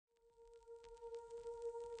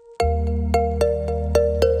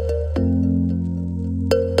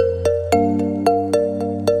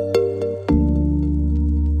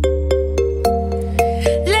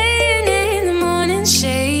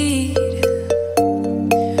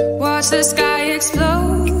the sky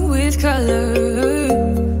explode with color.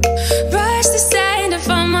 Brush the sand off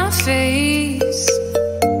on my face.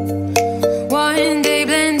 One day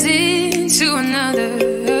blends into another.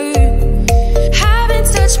 Haven't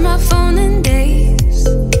touched my phone in days.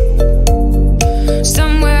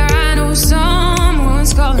 Somewhere I know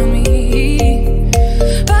someone's calling me,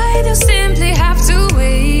 but they'll simply have to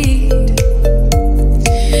wait.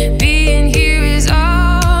 Being here is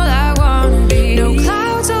all I wanna be. No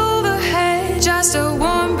clouds overhead, just a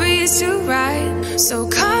warm breeze to ride. So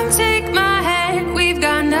come take my hand, we've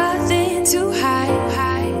got nothing to hide.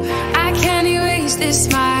 I can't erase this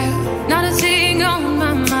smile, not a thing on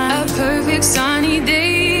my mind. A perfect sunny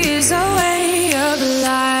day is a way of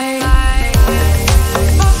life.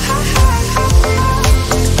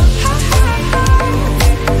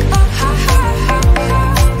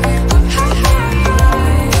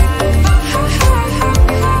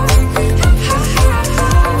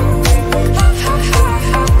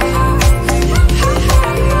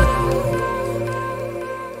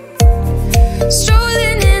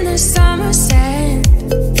 Strolling in the summer sand,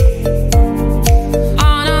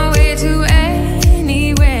 on our way to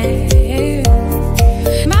anywhere.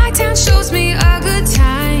 My town shows me a good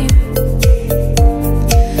time,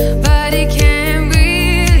 but it can't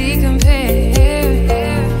really compare.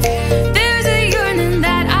 There's a yearning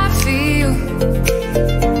that I feel,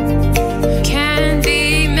 can't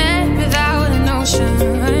be met without an ocean.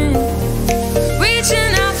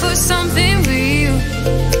 Reaching out for something real,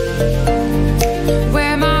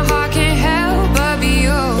 where my heart can't help but be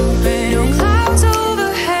open. No clouds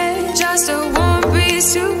overhead, just a warm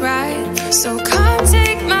breeze to ride. So come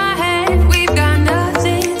take my hand, we've got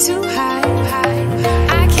nothing to hide.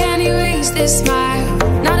 I can't erase this smile,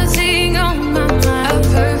 not a thing on my mind. A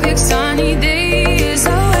perfect sunny day is a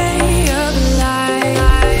way of life.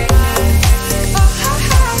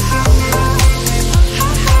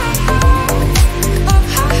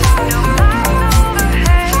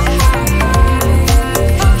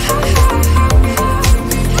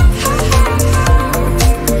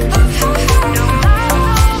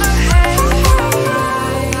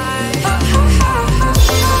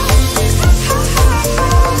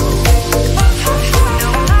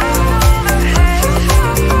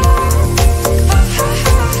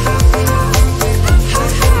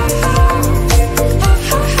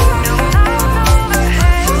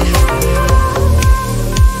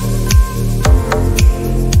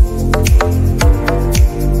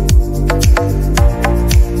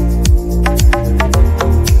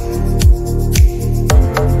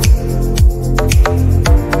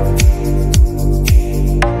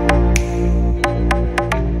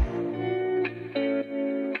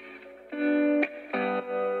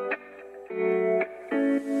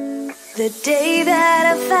 The day that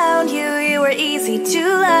I found you, you were easy to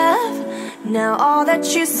love. Now all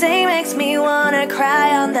that you say makes me wanna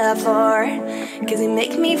cry on the floor. Cause you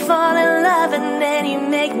make me fall in love and then you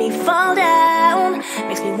make me fall down.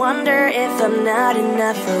 Makes me wonder if I'm not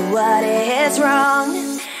enough for what is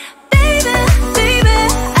wrong. Baby, baby,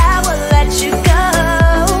 I will let you go.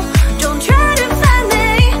 Don't try to find me,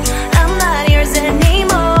 I'm not yours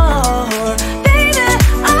anymore. Baby,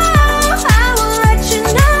 oh, I will let you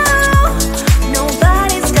know,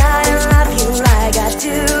 nobody's gonna love you like I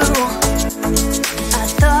do. I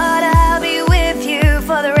thought I'll be with you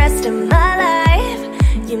for the rest of my life.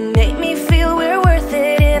 You make me feel we're worth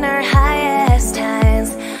it in our highest times.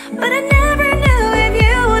 But I never knew if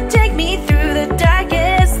you would take me through the darkest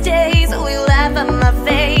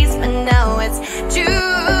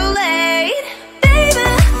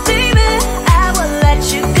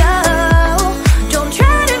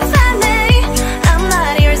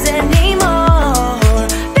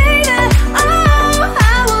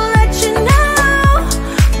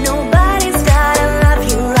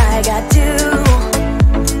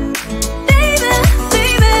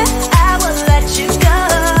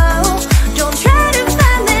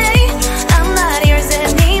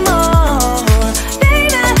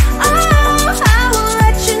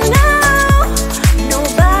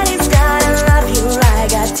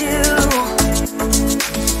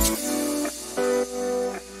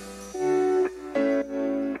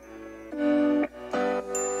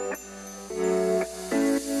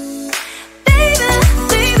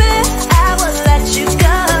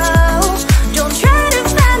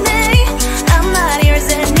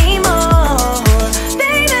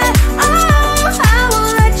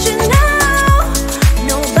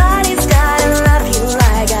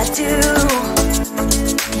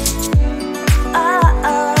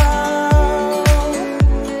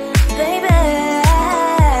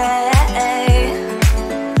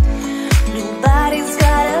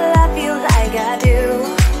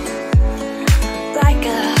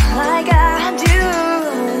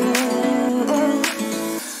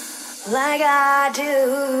like I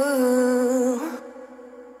do.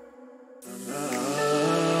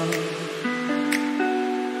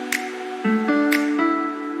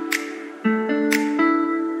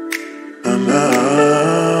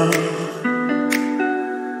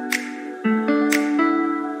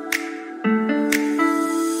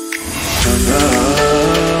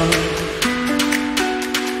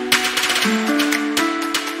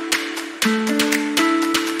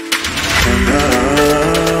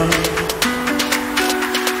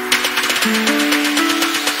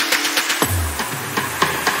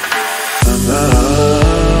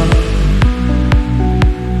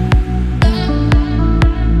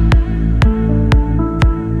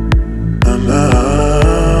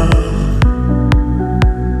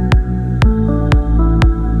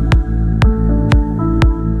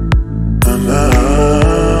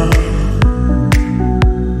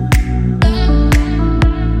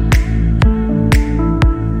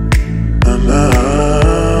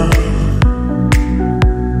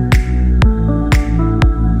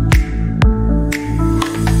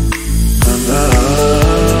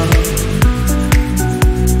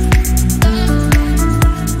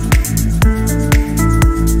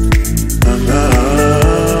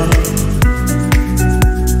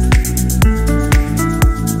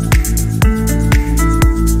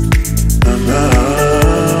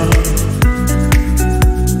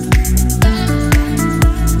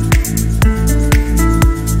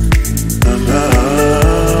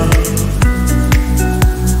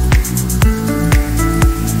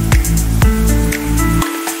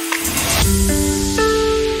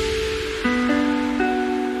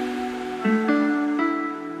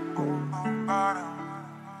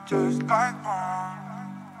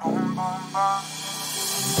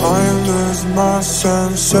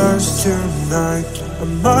 Senses tonight, I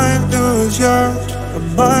might lose ya, I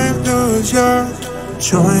might lose ya.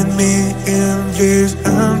 Join me in this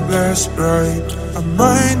endless ride. I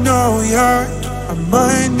might know ya, I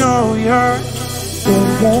might know ya. Just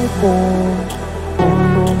like boom, boom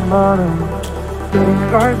boom bottom.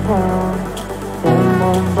 Just like boom, boom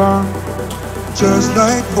boom bottom. Just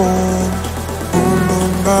like boom, boom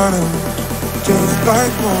boom bottom. Just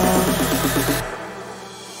like boom.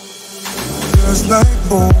 Just like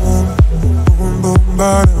boom, boom, boom,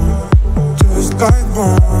 bottom. Just like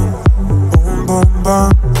boom, boom, boom,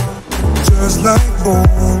 bottom. Just like boom,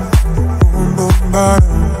 boom, boom,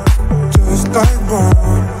 bottom. Just like boom,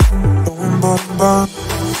 boom, boom, bottom.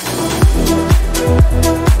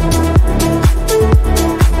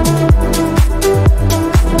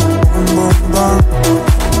 Boom, boom, bottom.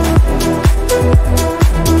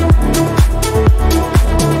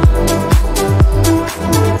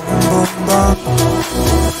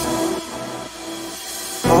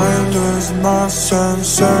 My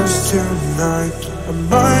senses tonight, I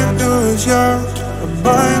might lose ya, I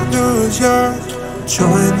might lose ya.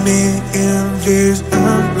 Join me in this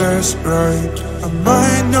endless ride. I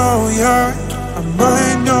might know ya, I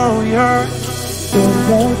might know ya. Just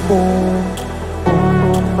like boom, boom,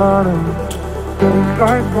 boom, bottom. Just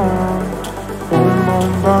like boom, boom,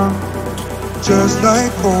 boom, bottom. Just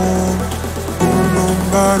like boom, boom, boom,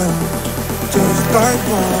 bottom. Just like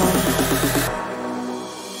boom.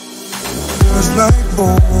 Just like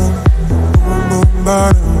boom, boom, boom,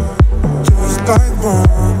 bottom. Just like boom,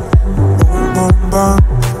 boom, boom, bottom.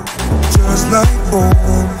 Just like boom,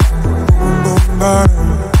 boom, boom, bottom.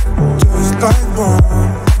 Just like boom,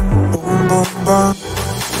 boom, boom, bottom.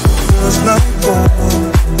 Just like boom,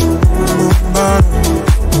 boom, boom, bottom.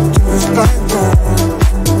 Just like boom,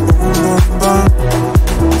 boom, boom, bottom.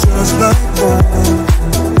 Just like boom,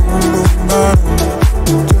 boom, boom, bottom.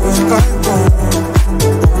 Just like boom,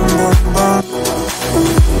 boom, boom, bottom.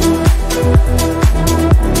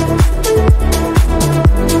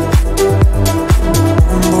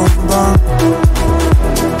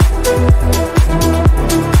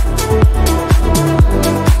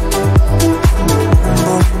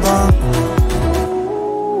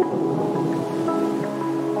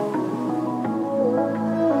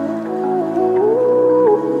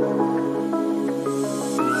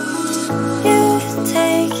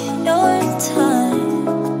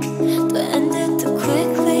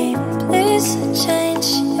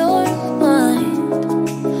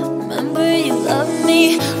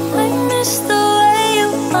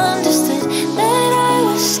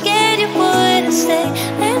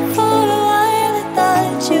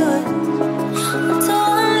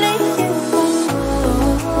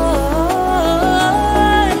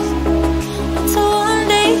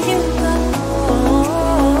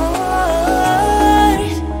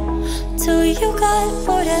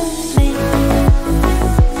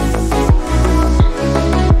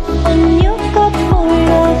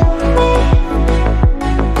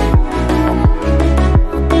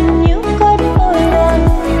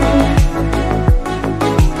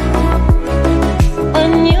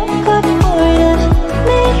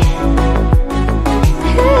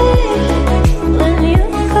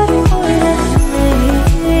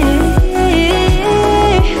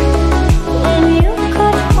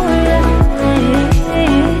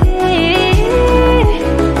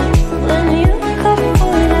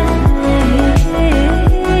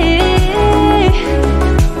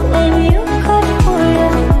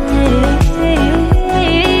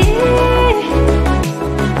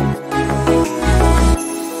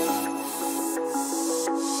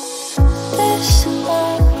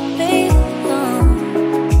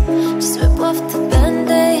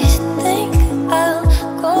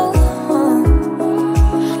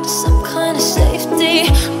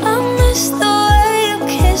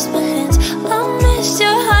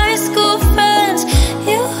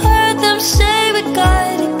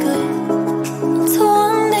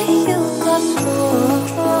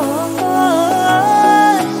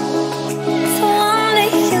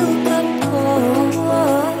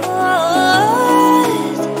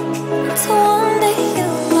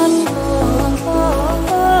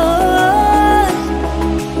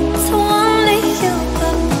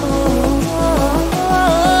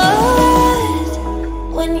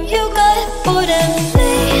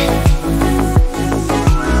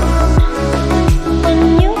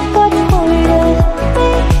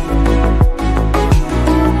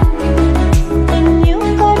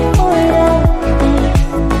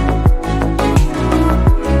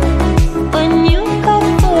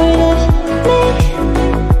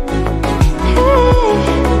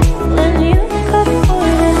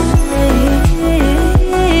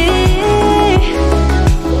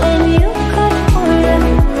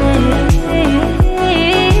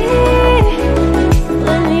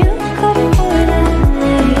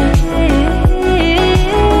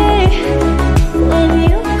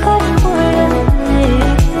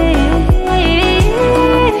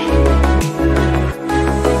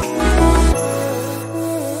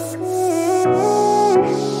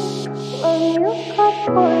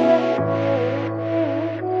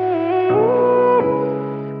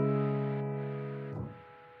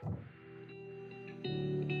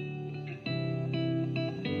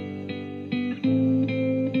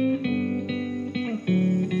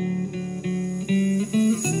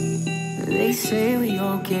 say we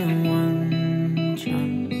all get one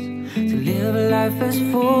chance to live a life as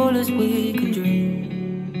full as we can dream.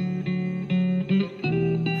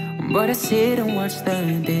 But I sit and watch the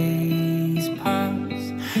days pass,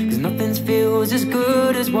 'cause nothing feels as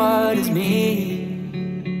good as what is me.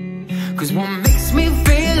 'Cause what makes me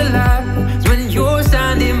feel alive is when you're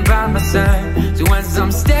standing by my side. So as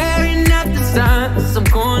I'm staring at the stars, I'm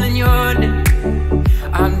calling your name.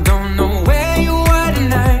 I don't know where you are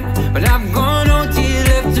tonight, but I've gone all tears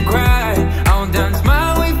left to cry. I'll dance my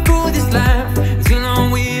way through this life until I'm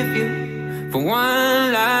with you for one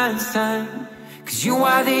last time. 'Cause you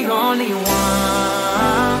are the only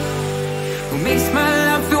one who makes my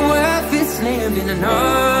life feel worth its living. I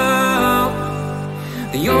know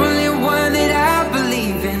the only one that I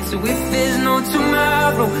believe in. So if there's no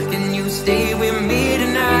tomorrow, can you stay with me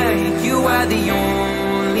tonight? You are the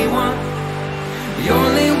only one, the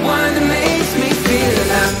only one that makes me feel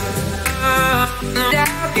alive. No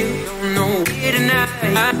doubt you don't know me tonight.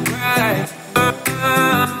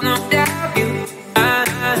 No doubt you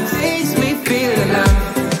makes me feel alive.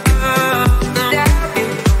 No doubt you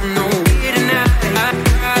don't know me tonight.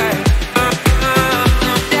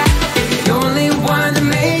 No doubt you the only one that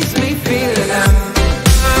makes me feel alive.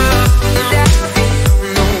 No doubt you don't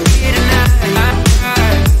know me tonight.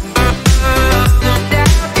 No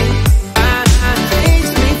doubt you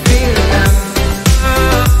makes me feel alive.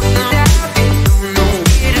 No doubt you don't know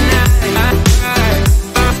me tonight.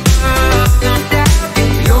 No doubt you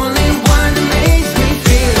the only one that makes me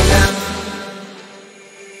feel alive.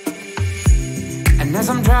 And as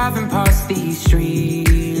I'm driving past these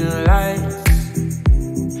street lights,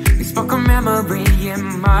 you spoke a memory in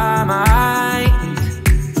my mind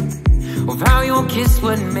of how your kiss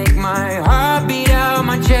would make my heart beat out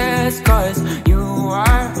my chest. 'Cause you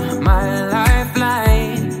are my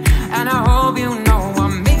lifeline, and I hope you know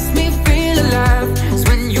what makes me feel alive is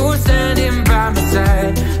when you're standing by my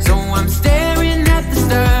side. So I'm staring at the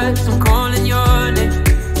stars, I'm calling your name.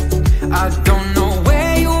 I don't know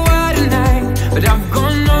where you are tonight, but I've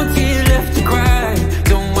got no tears left to cry.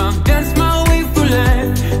 So I'll dance my way through life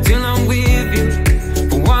till I'm with you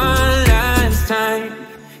for one last time.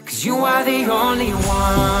 'Cause you are the only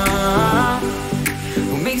one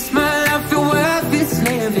who makes my life feel worth its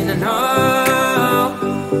living. I know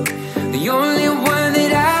the only one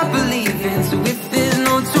that I believe in. So if there's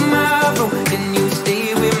no tomorrow, can you stay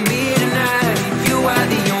with me tonight? You are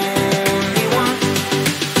the only one,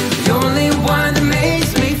 the only one that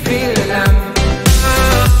makes me feel alive.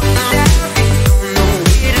 No doubt you don't know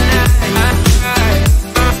me tonight.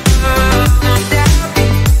 No doubt you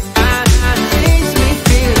makes me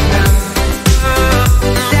feel alive.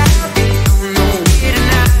 No doubt you don't know me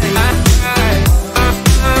tonight.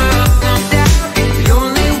 No doubt you the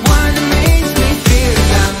only one that makes me feel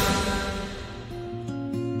alive.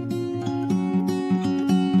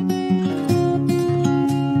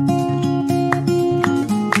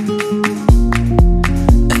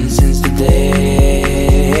 And since the day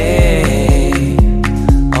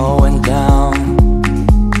all went down,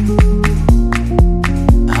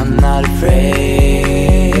 I'm not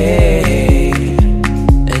afraid,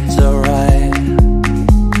 it's alright.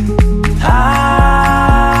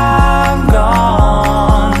 I've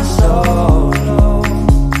gone so low,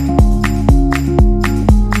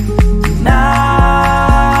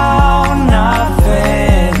 now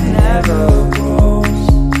nothing ever grows.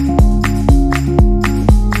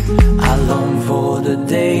 I long for the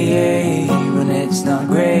day when it's not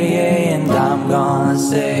grey, and I'm gonna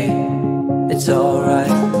say it's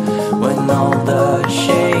alright when all the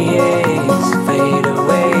shades fade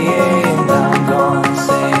away, and I'm gonna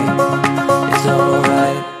say it's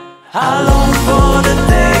alright. I long for the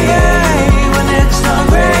day when it's not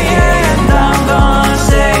grey, and I'm gonna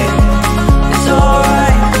say it's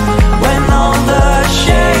alright when all the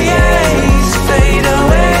shades fade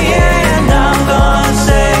away, and I'm gonna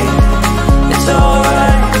say it's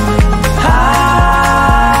alright.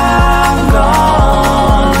 I've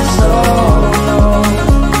gone so low,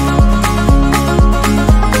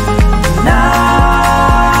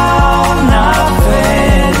 now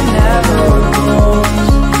nothing ever grows.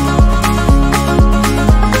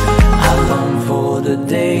 I long for the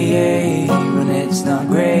day when it's not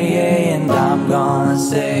grey, and I'm gonna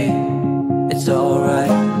say it's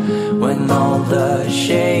alright when all the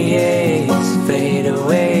shades fade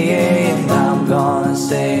away, and I'm gonna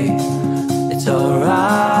say it's alright.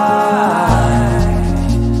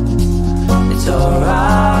 It's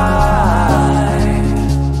alright.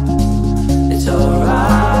 It's alright.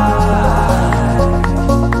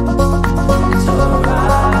 It's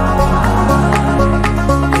alright.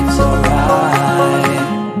 It's alright.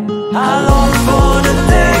 I long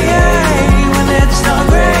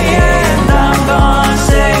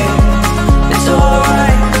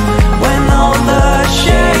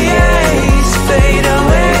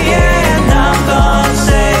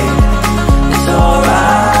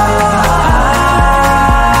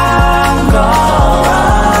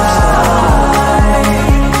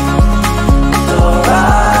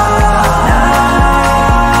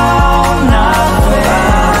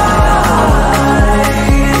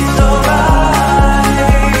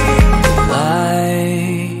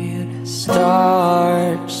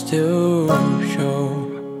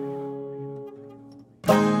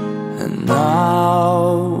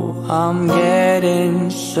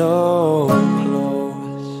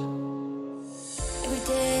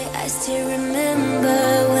still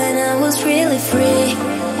remember when I was really free.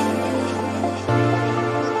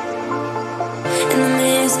 In the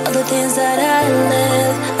midst of the things that I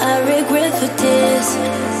left, I regret for this.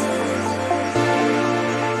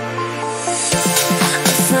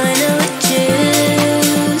 I finally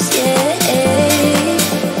choose, yeah.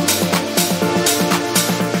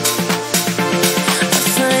 I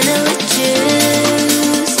finally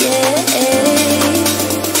choose, yeah.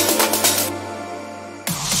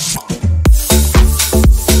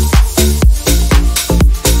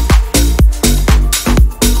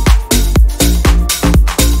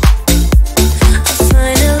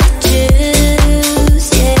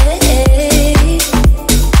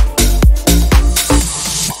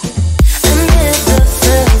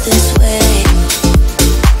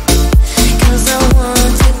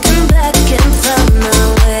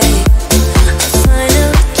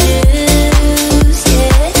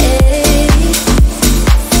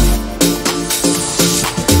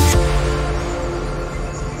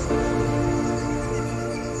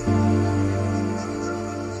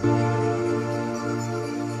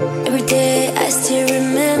 Every day I still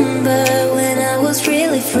remember when I was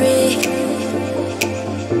really free.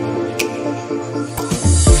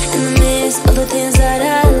 In the midst of the things that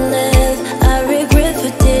I left, I regret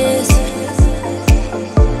for this.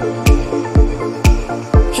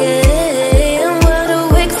 Yeah, I'm wide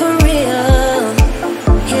awake for real.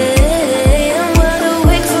 Yeah, I'm wide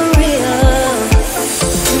awake for real.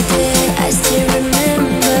 Every day I still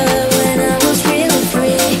remember when I was really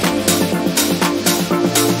free.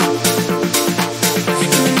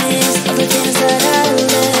 The things that I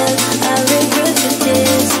left, I regret for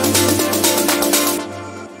this.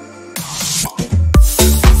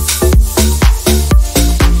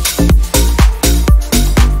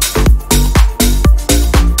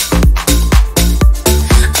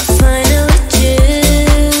 I finally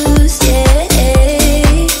choose, yeah.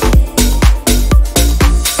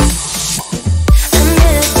 I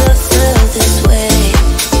never felt this way,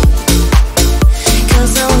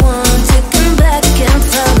 'cause I want to come back and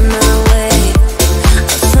find my way.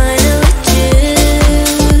 I finally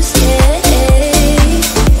choose, yeah.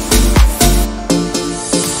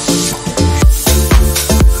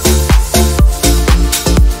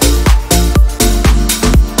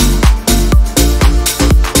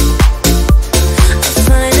 I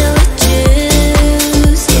finally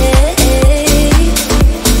choose, yeah.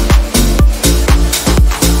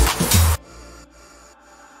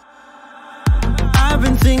 I've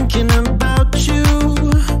been thinking about you,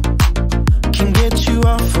 can get you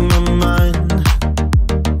off of my mind.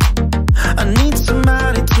 I need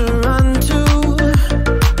somebody to run to.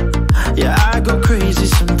 Yeah, I go crazy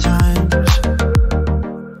sometimes.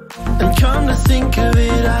 And come to think of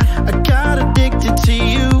it, I got addicted to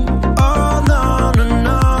you. Oh no, no,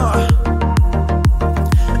 no.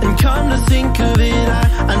 And come to think of it,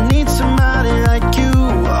 I need somebody like you.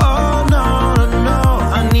 Oh no, no, no.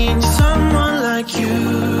 I need someone like you.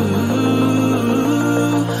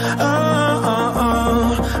 Oh, oh,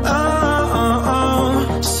 oh, oh, oh,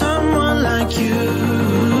 oh. Someone like you.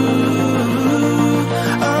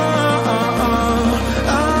 Oh, oh, oh,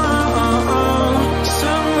 oh, oh, oh.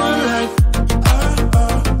 Someone like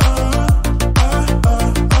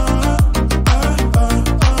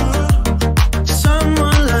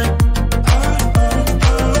someone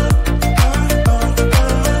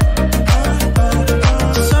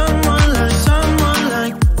like someone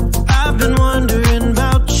like I've been wondering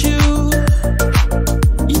about you.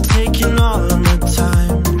 You're taking all of my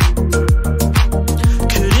time.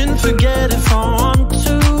 Couldn't forget if I want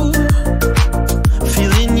to.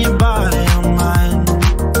 Feeling your body on mine.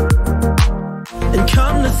 And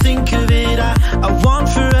come to think of it, I want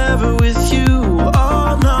forever with you.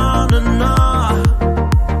 Oh no, no, no.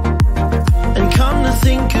 And come to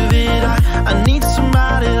think of it, I need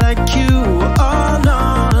somebody like you. Oh no,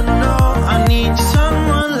 no, no. I need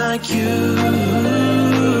someone like you.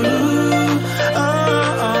 Oh,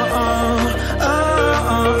 oh, oh,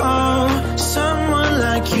 oh, oh, oh. Someone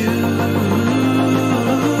like you.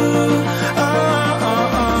 Oh,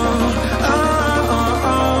 oh, oh, oh, oh,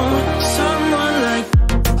 oh. Someone like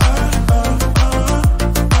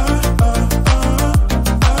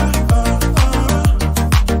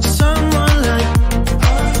someone like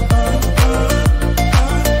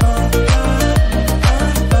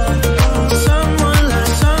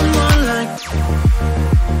someone like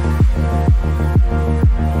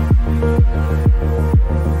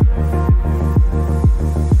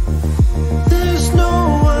there's no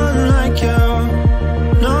one like you.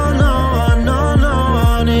 No, no, no, no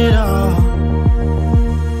one at all.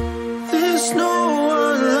 There's no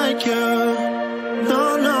one like you. No,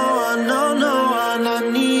 no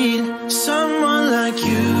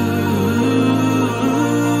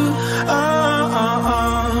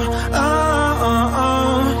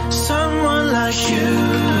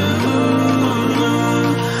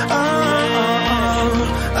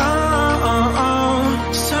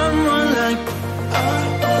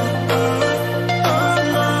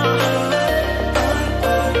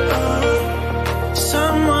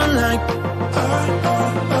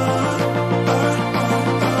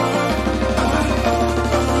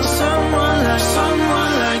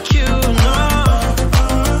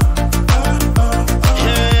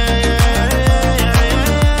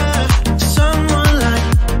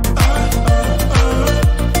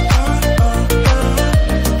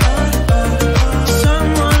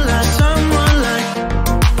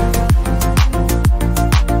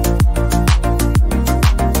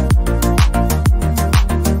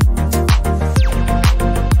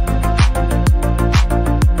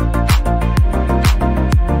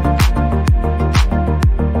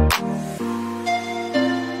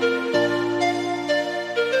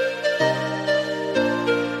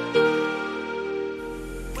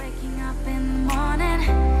Waking up in the morning,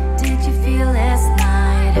 did you feel last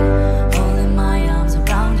night? Holding my arms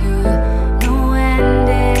around you, no end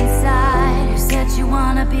inside. You said you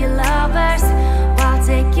wanna be lovers while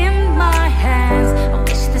taking my hands. I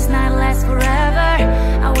wish this night lasts forever,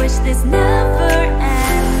 I wish this never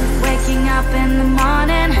ends. Waking up in the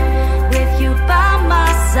morning with you by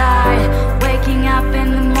my side. Waking up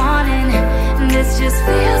in the morning, this just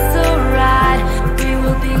feels so right. We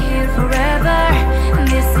will be here forever, and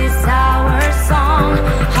this is our song.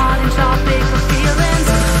 Hot and tropical feelings,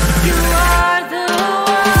 you are the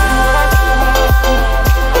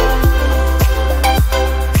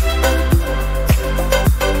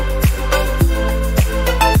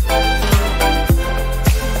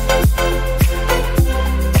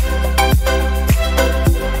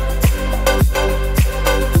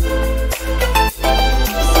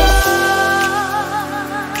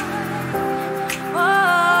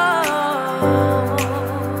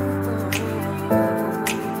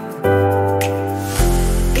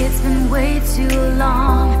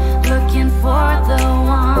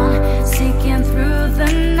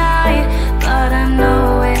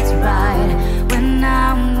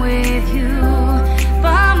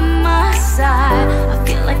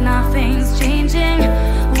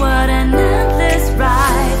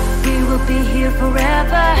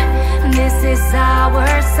forever, and this is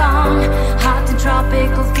our song. Hot and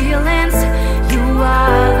tropical feelings, you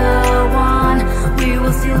are the one. We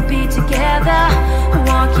will still be together,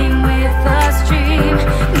 walking with the stream.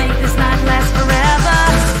 Make this night last forever.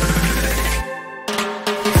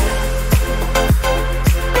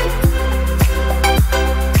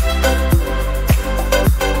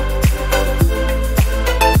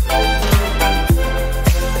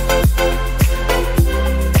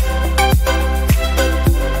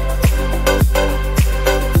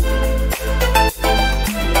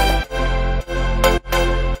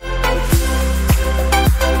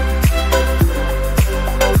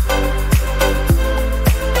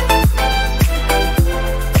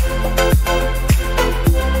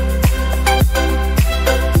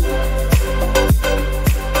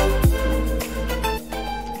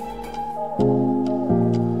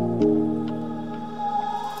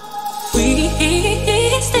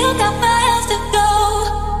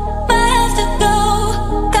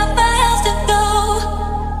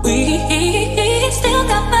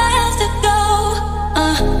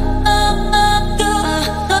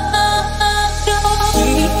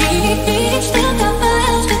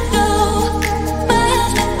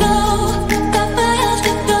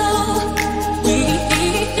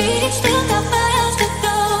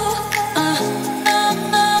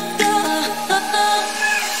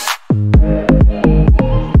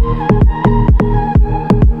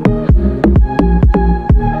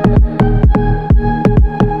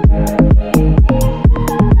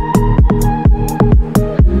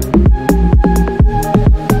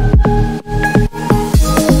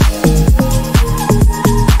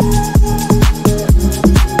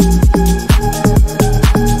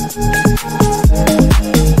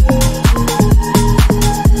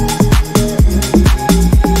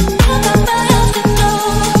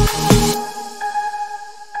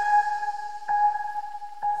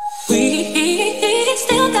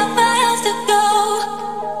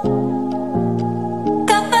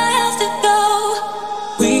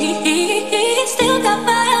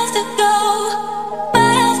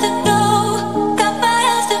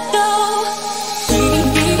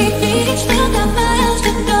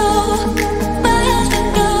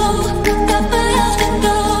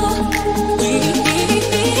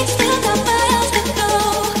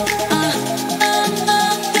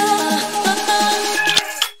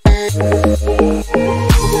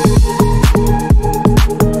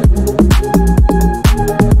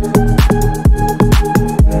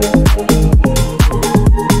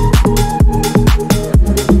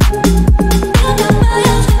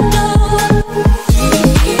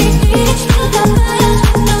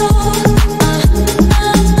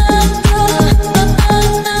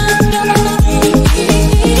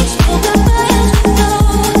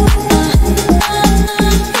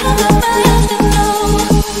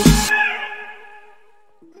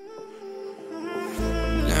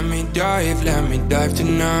 dive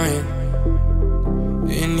tonight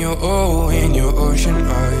in your ocean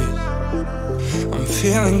eyes. I'm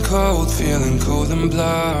feeling cold and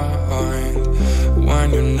blind.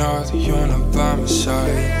 When you're not by my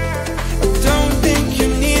side. I don't think you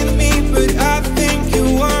need me, but I think you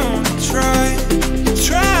wanna try.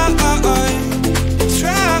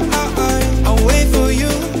 I'll wait for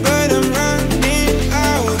you, but I'm running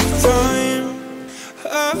out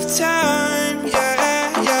of time, yeah.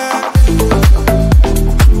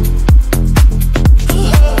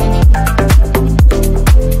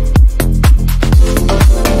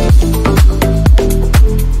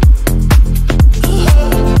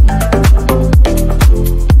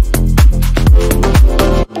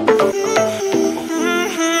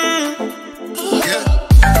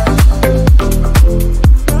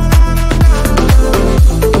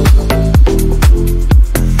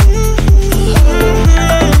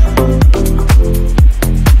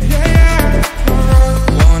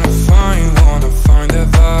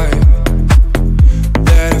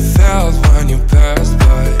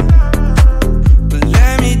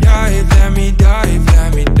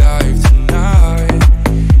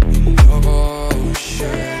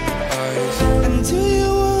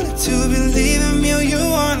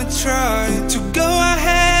 try to go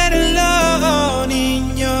ahead alone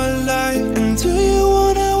in your life? And do you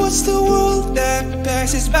wanna watch the world that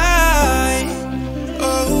passes by?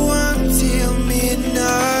 Oh, until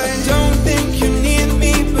midnight. Don't think you need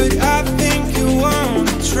me, but I think you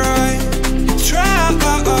wanna try. Try.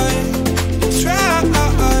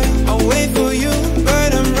 I'll wait for you,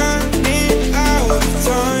 but I'm running out of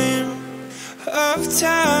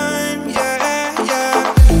time. Yeah.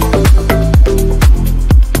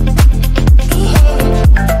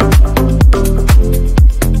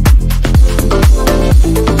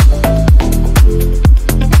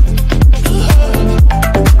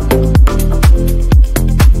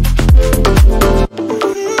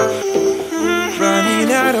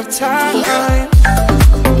 Running out of time.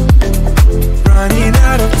 Running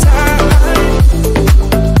out of time.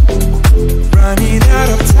 Running out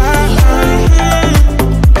of time.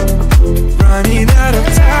 Running out of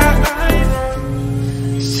time.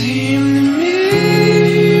 Seem to me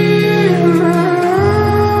my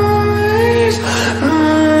eyes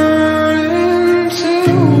running to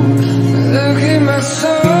look at my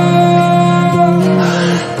soul.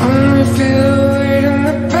 Only feel it in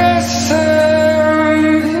the past.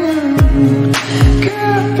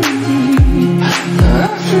 Got me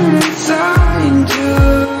after time to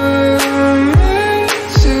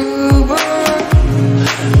to but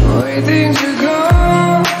way things are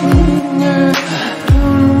going, yeah.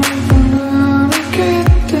 Don't get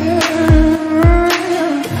there.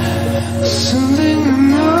 Something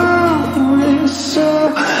I know is so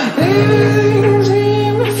everything's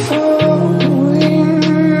even falling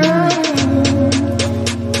now.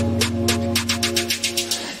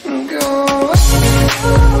 Go.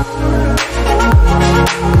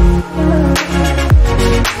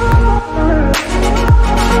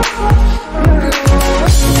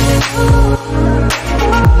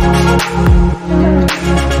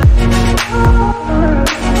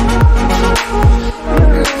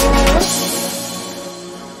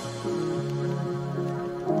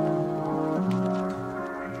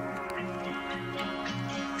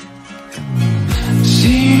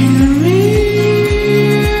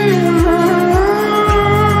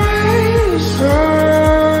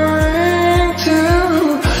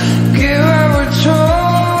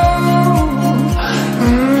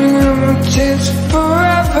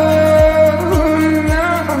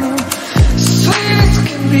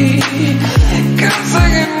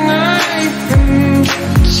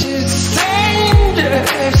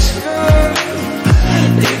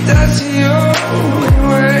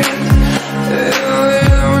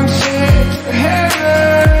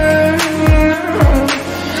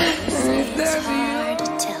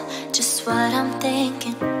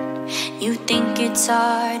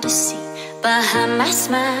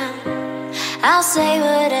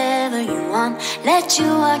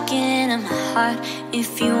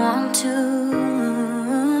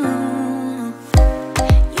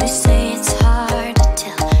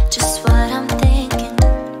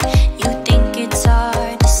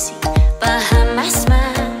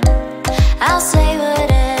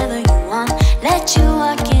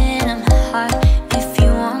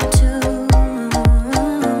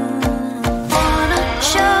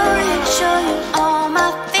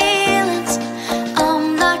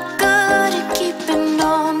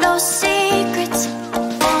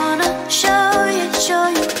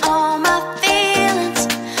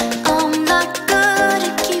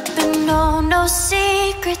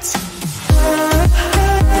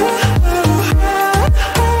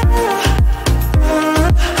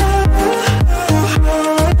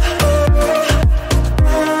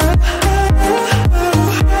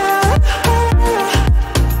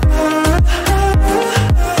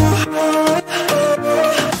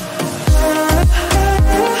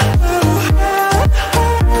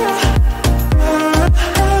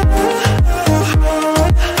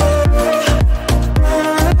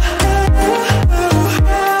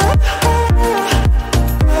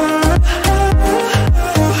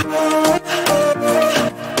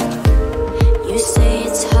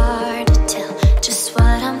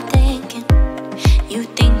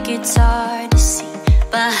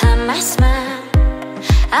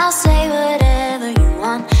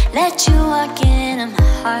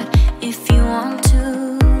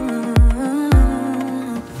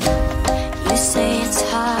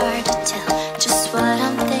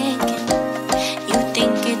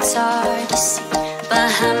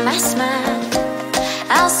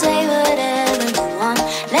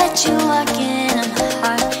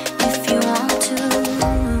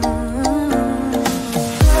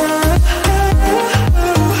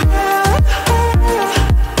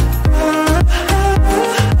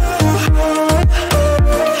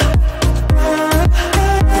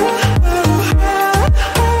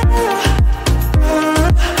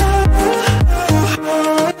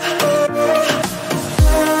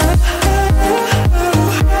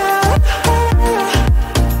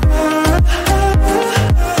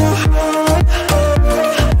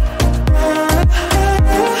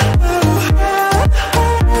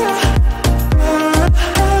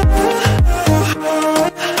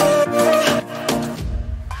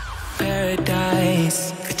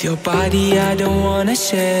 with your body I don't wanna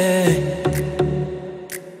share.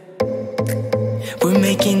 We're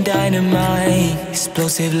making dynamite,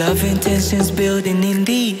 explosive love intentions building in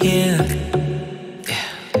the air.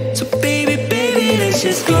 Yeah. So baby, baby, let's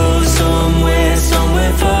just go somewhere,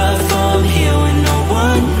 somewhere far from here where no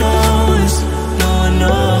one knows, no one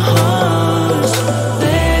knows.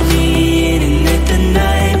 Let me in and let the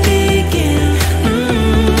night begin.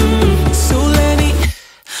 So let me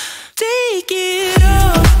take it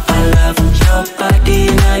off. I love your body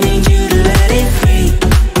and I need you to let it free.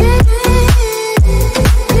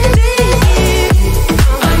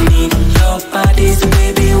 So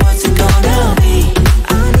baby, what's it gonna be?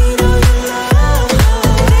 I need all your love.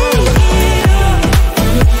 Take it up.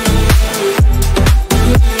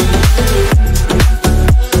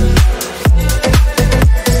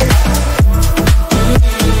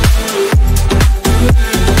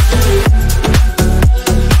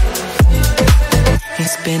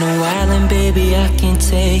 It's been a while and baby, I can't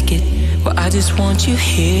take it, but I just want you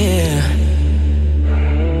here.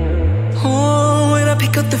 Oh, when I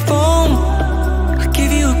pick up the phone,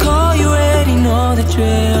 give you a call, you already know the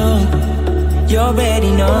drill. You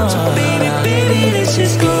already know. So baby, baby, let's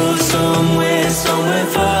just go somewhere, somewhere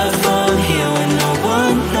far from here where no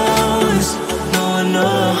one knows, no one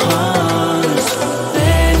knows.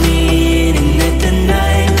 Let me in and let the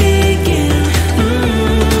night begin.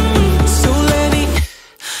 So let me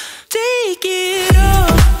take it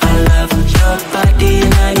off. I love your body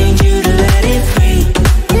and I need you to let it free.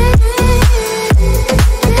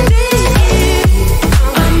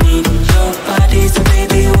 So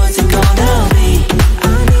baby, what's it gonna be? I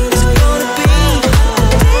need all your love.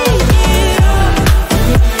 Take it up.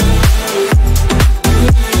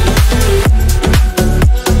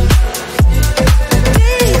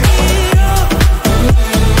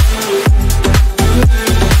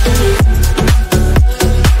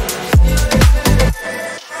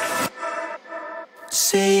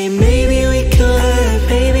 Say maybe we could,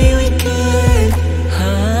 maybe we could.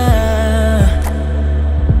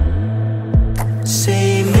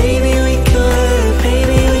 Say maybe we could,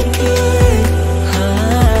 maybe we could.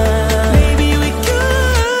 Maybe we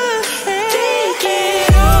could. Take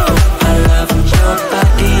it off. I love your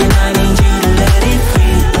body and I need you to let it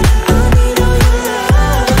free. I need all your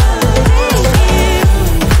love. Take it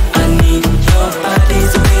off. I need your body,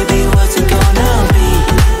 so baby, what's it gonna be?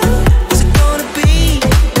 What's it gonna be?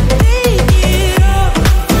 Take it off.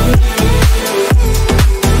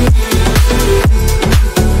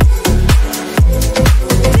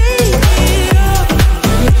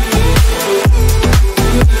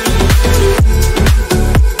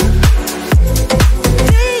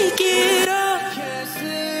 Take it off. Can't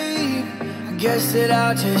sleep, I guess that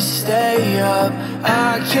I'll just stay up.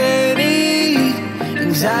 I can't eat,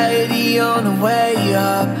 anxiety on the way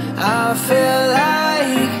up. I feel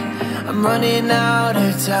like I'm running out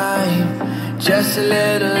of time. Just a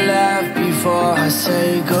little left before I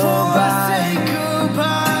say goodbye.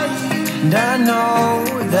 And I know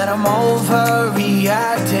that I'm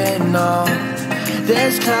overreacting, no.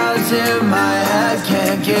 There's clouds in my head,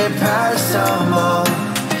 can't get past them all.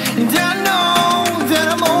 And I know that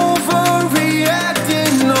I'm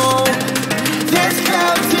overreacting, no. There's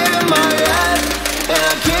clouds in my head, and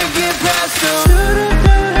I can't get past them.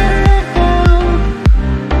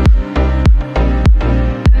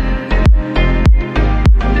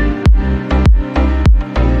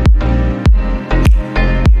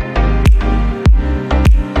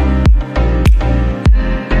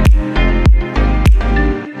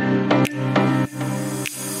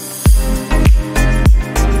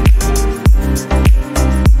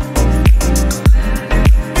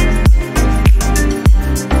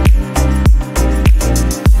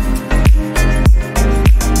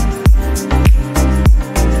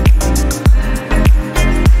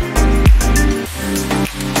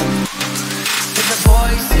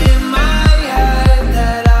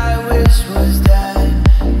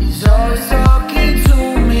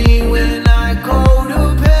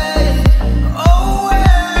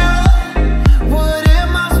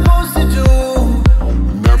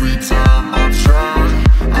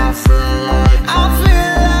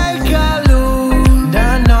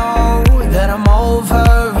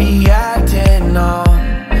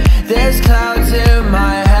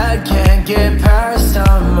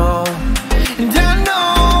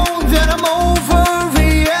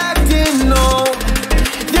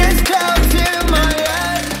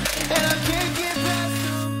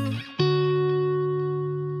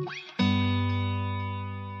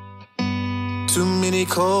 Too many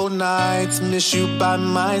cold nights, miss you by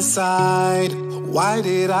my side. Why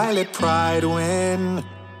did I let pride win?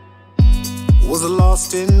 Was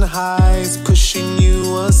lost in highs, pushing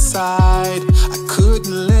you aside. I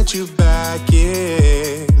couldn't let you back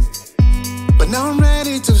in. But now I'm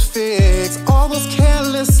ready to fix all those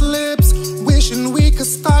careless lips, wishing we could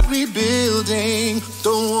start rebuilding.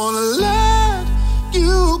 Don't wanna let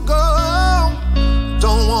you go,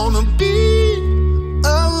 don't wanna be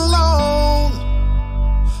alone.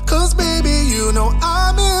 Cause baby, you know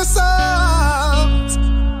I miss us.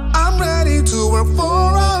 I'm ready to work for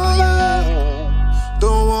our love.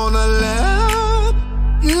 Don't wanna let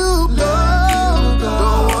you go,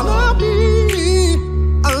 don't wanna be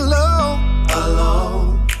alone.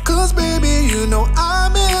 Cause baby, you know I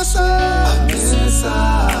miss us.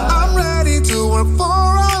 I'm ready to work for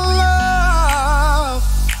our love.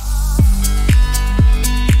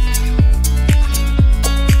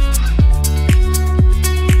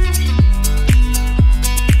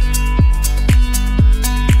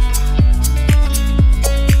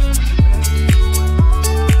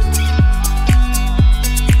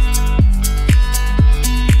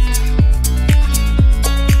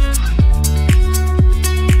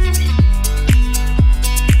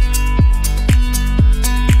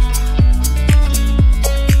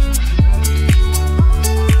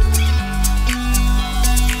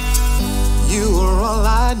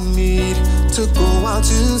 To go out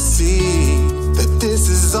to see that this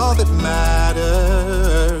is all that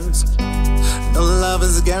matters. No love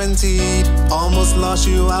is guaranteed. Almost lost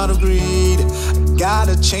you out of greed.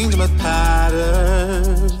 Gotta change my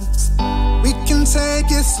patterns. We can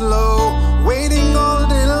take it slow, waiting all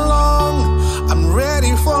day long. I'm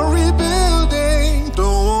ready for rebuilding.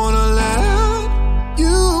 Don't wanna let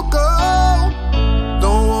you go,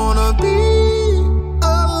 don't wanna be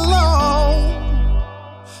alone.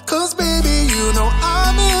 Cause baby, you know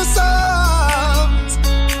I miss us.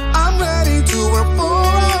 I'm ready to work for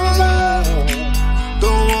our love.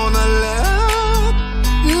 Don't wanna let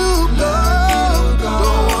you go,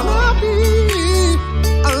 don't wanna be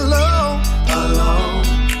alone.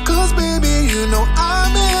 Cause baby, you know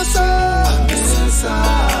I miss us.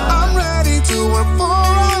 I'm ready to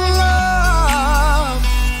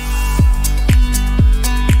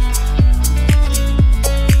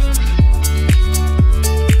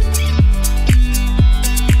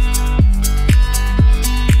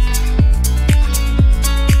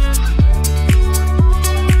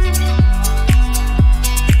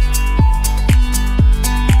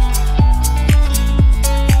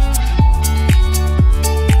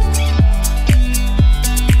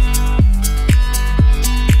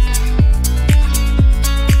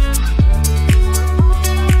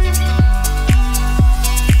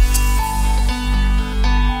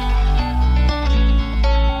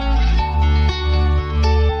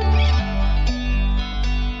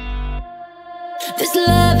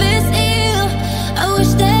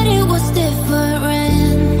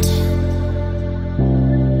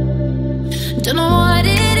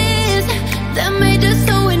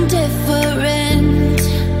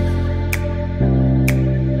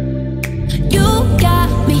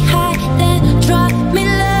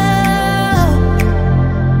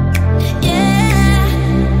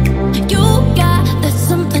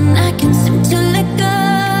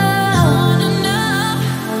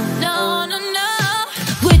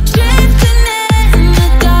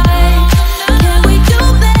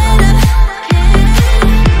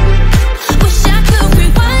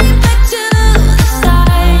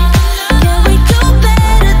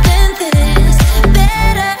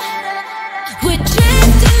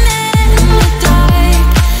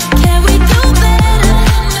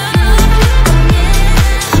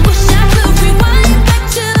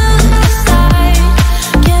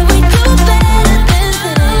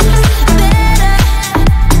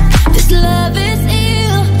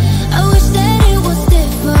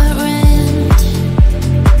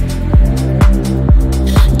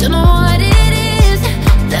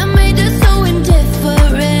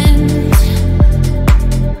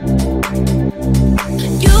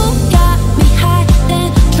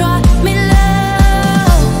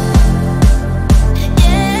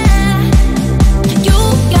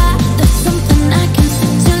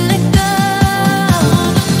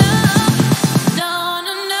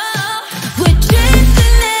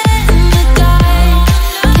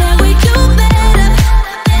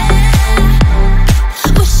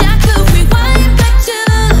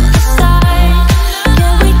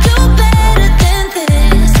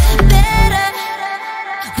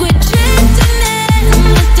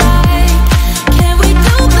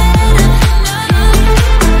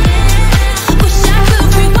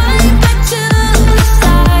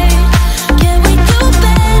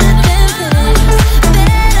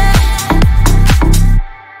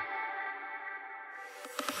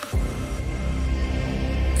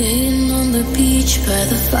Laying on the beach by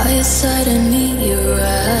the fireside, I meet your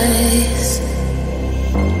eyes.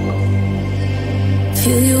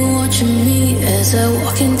 Feel you watching me as I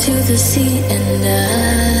walk into the sea, and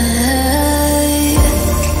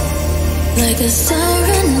like a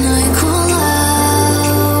siren I call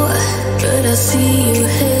out, but I see you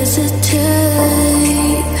hesitate.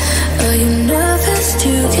 Are you nervous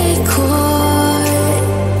to get caught?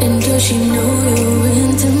 And does she know you're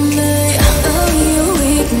into me? I'm your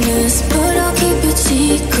weakness, but I'll keep it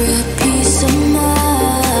secret. Peace of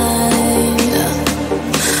mind.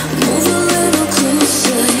 Move a little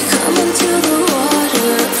closer, come into the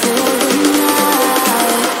water for the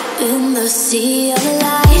night. In the sea of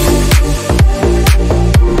light.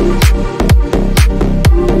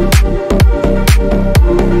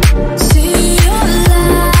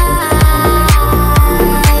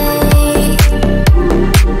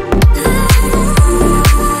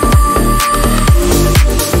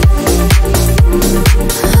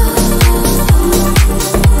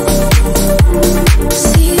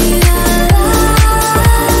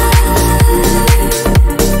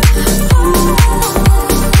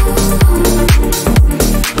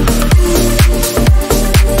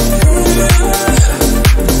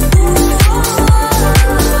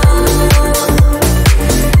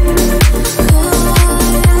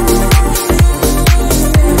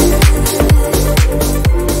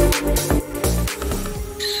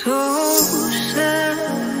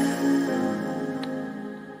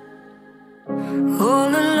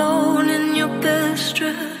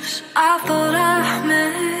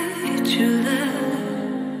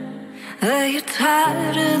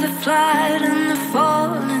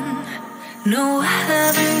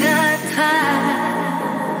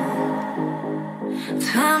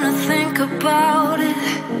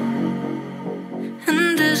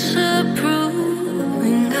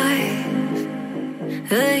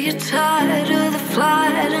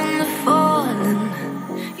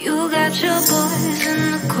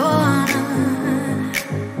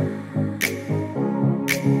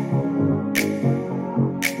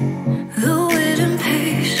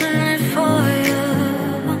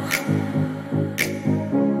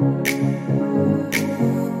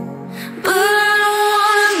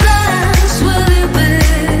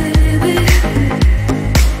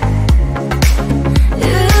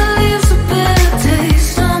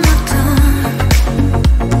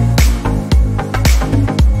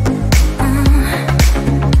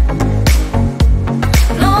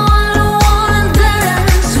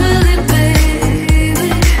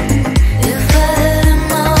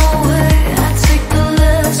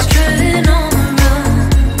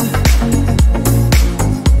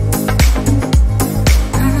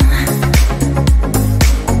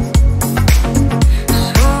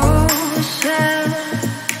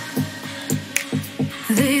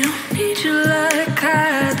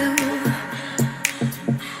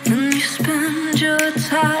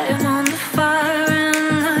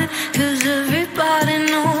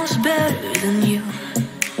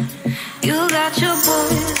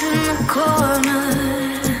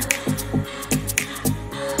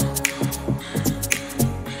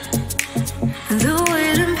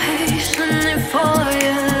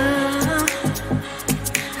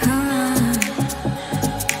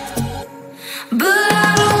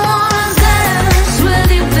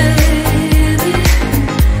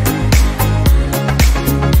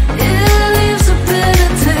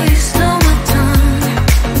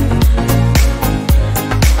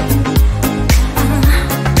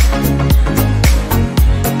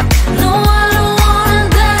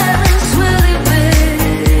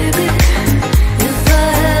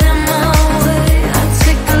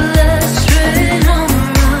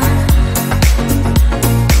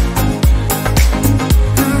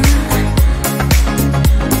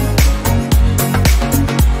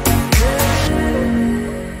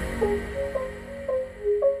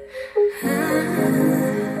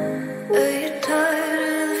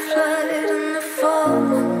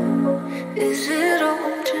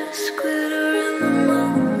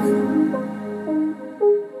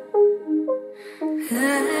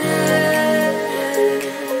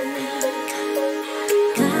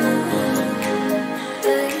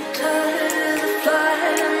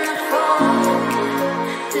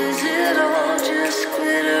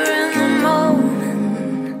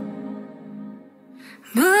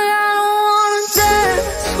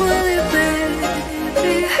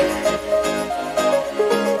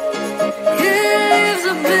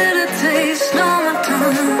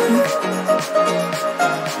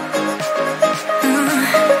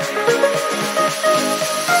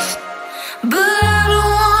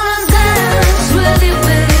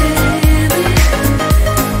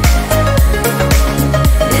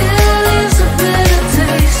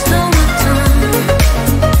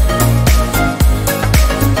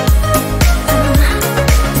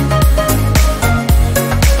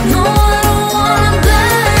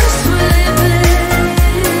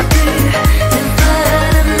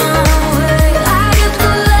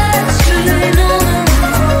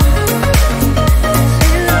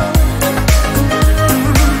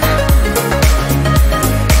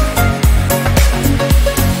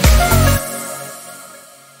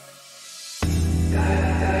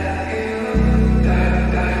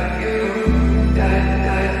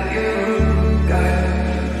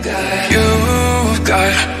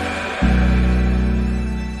 got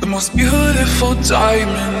the most beautiful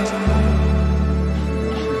diamond.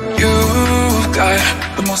 You've got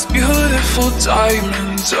the most beautiful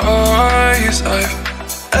diamond eyes I've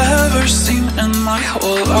ever seen in my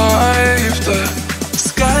whole life. The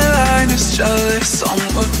skyline is jealous, I'm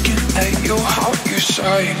looking at you, how you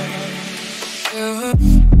shine. You,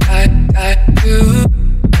 I you,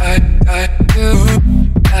 I you,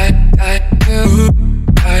 I you, I you,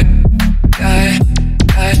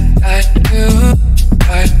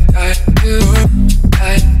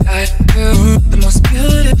 I you, the most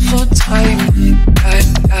beautiful diamond. I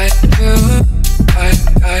you, I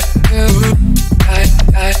you, I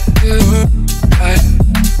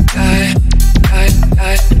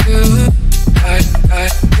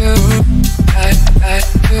you, I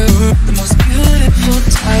you, the most beautiful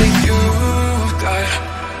type. You've got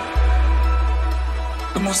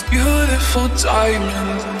the most beautiful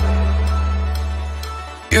diamond.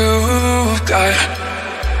 You've got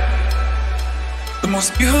the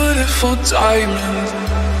most beautiful diamond.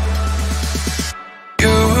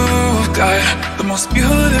 You've got the most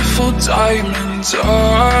beautiful diamond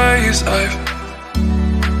eyes I've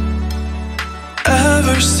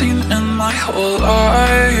ever seen in my whole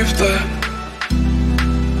life.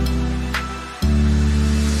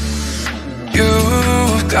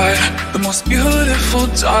 You've got the most beautiful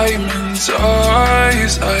diamond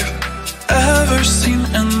eyes I've ever seen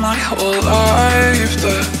in my whole life.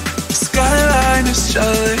 The skyline is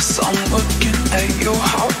jealous, I'm looking at you,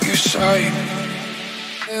 how you shine.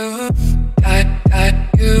 You, I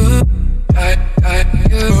you, I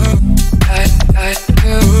you, I you,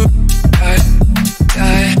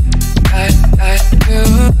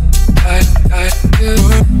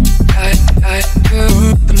 I you,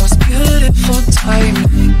 the most beautiful time.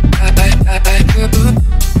 I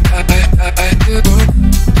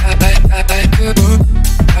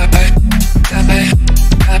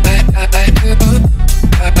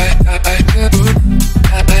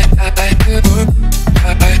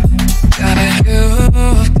you,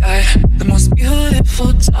 the most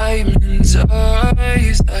beautiful diamonds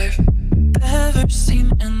eyes I've ever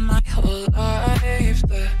seen in my whole life.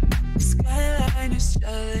 The skyline is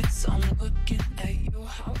jealous, I'm looking at you,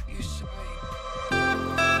 how you shine.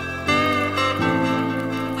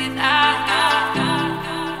 Without you,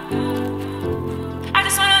 I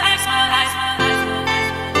just wanna live my life.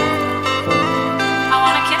 I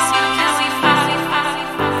wanna kiss you, can we fight?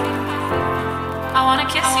 I wanna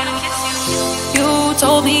kiss you, kiss you. You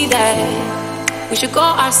told me that we should go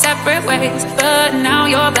our separate ways, but now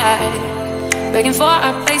you're back, begging for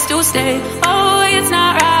a place to stay. Oh, it's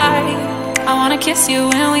not right. I wanna kiss you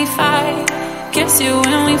when we fight, kiss you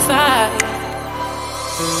when we fight.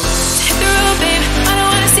 Hit the road, babe, I don't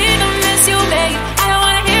wanna see the mess you made. I don't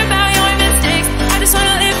wanna hear about your mistakes. I just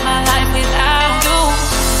wanna live my life without you.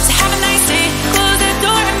 So have a nice day, close the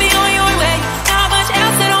door and be on your way. Not much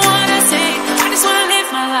else that I wanna say. I just wanna live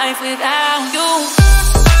my life without you.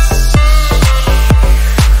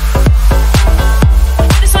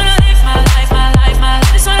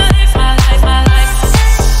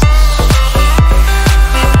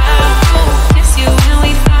 Kiss you when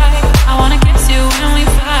we fight. I wanna kiss you when we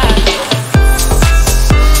fight.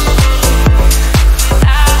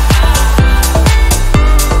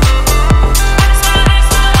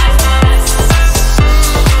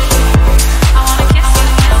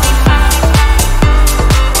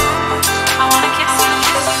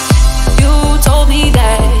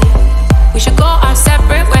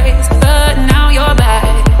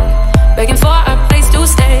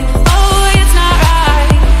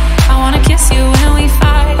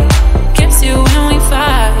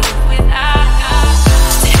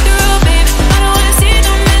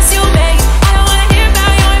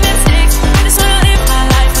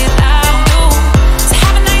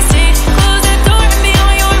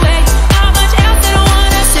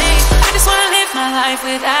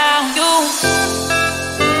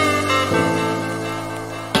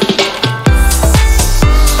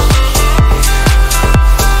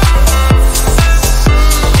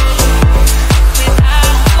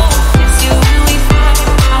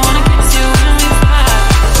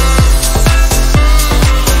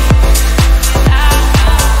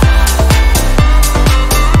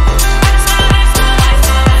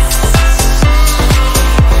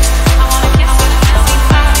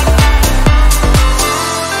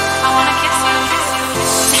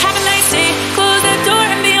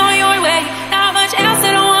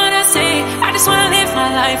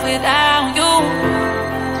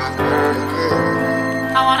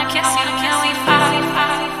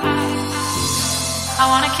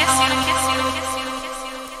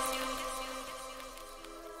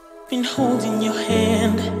 been holding your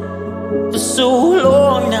hand for so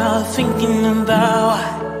long now, thinking about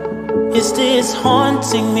is this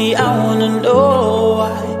haunting me? I wanna know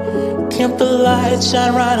why can't the light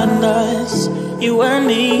shine right on us, you and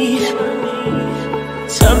me?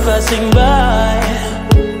 Time passing by,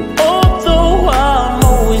 although I'm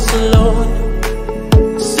always alone,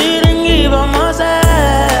 sitting here by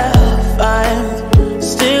myself, I'm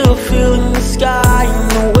still feeling the sky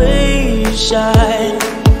and the way you shine.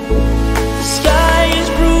 The sky is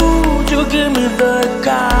blue, you give me the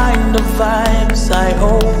kind of vibes I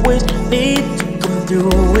always need to come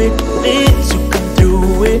through it, need to come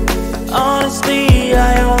through it. Honestly, I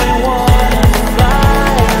only wanna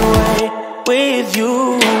fly away with you.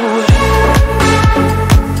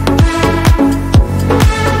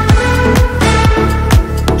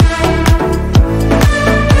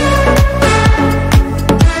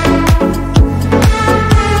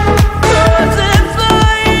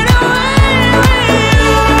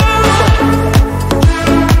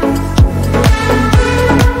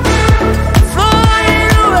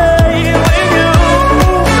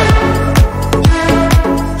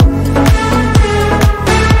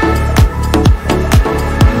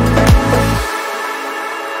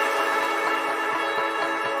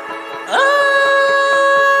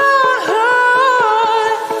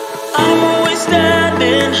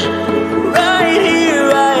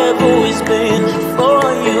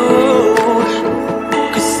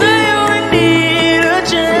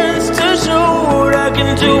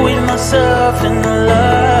 In the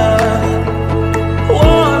love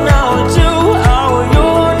 1 hour, 2 hour,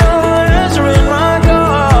 you're not answering my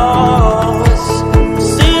calls.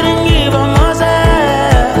 Sitting here by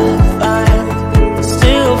myself, I'm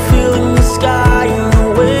still feeling the sky and the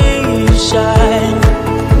way you shine.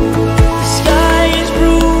 The sky is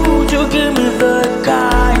blue, you give me the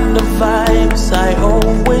kind of vibes I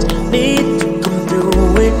always need to come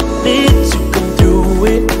through it, need to come through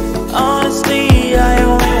it. Honestly, I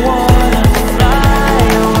only want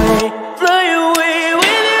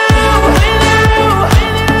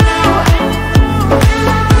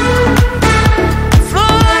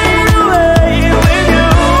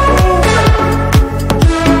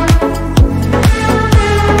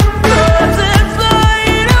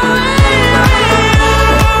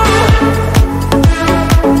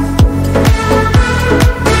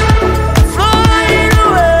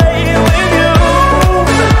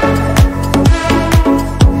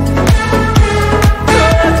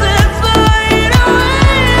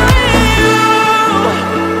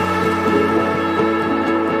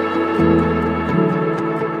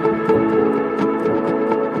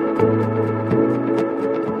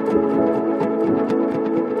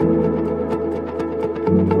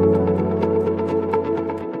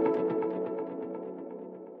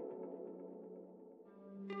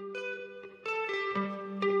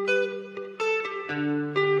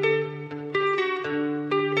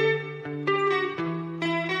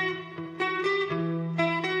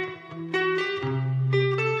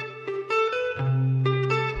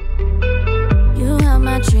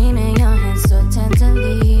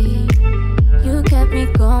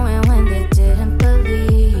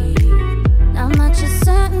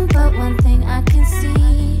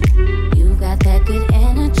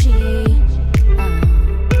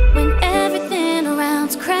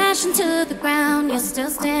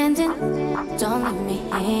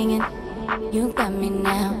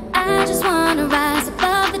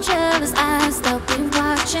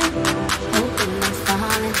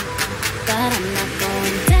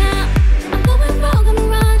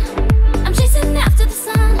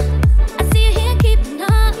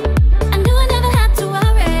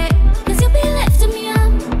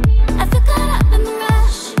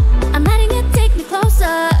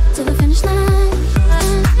closer.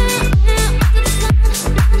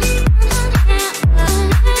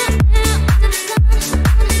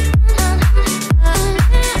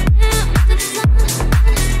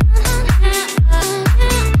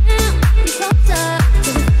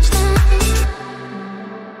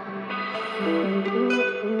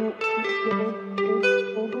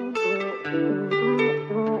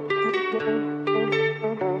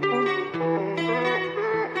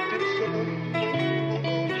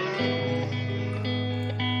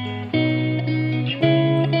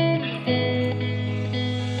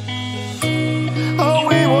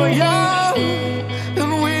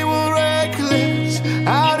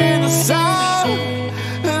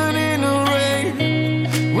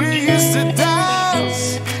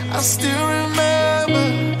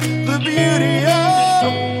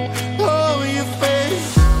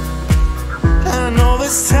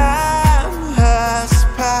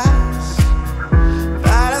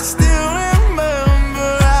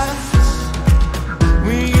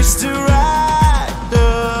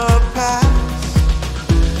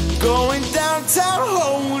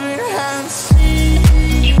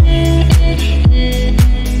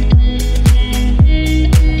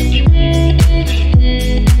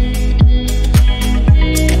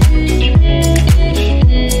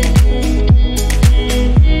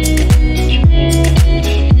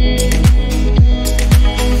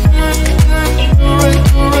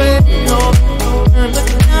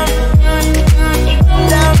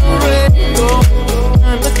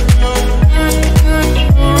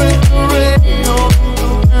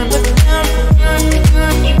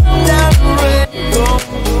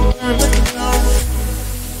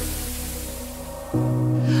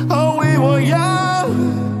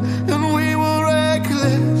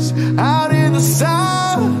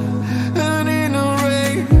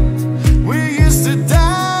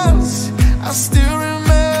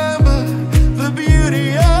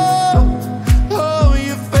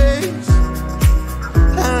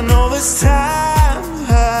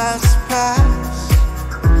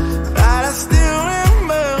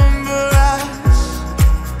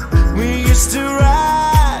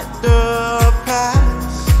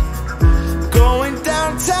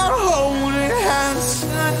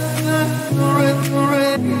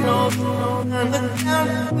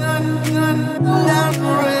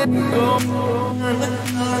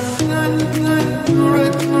 ready.